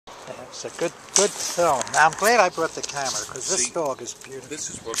It's a good film. Now, I'm glad I brought the camera because this See, dog is beautiful. This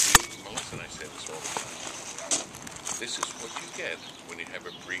is what Melissa and I say this all the time. This is what you get when you have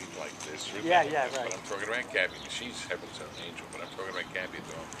a breed like this. Yeah, right. But I'm talking about Gabby. She's heaven's own angel, but I'm talking about Gabby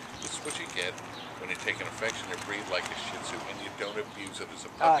dog. This is what you get when you take an affectionate breed like a Shih Tzu and you don't abuse it as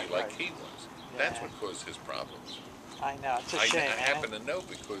a puppy like he was. Yeah. That's what caused his problems. I know, it's a shame. I happen to know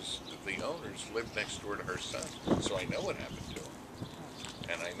because the owners lived next door to her son, so I know what happened to him.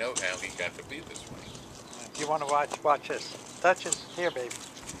 And I know how he got to be this way. You want to watch this? Touch this. Here, baby.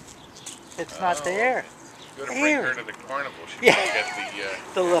 It's not there. You're going to bring her to the carnival. She can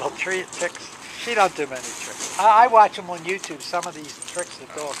get the little tricks. She don't do many tricks. I watch them on YouTube, some of these tricks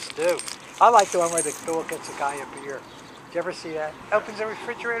that dogs do. I like the one where the dog gets a guy a beer. Did you ever see that? Opens the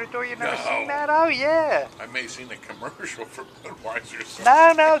refrigerator door. You never seen that? Oh, yeah. I may have seen a commercial for Budweiser or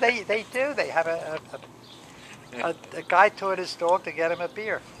something. No, they do. They have a guy taught his dog to get him a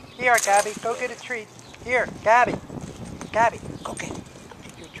beer. Here, Gabby, go get a treat. Here, Gabby, go get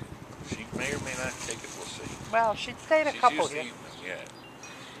your treat. She may or may not take it. We'll see. Well, she ate a couple here. Yeah.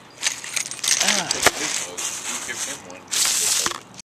 You give him one.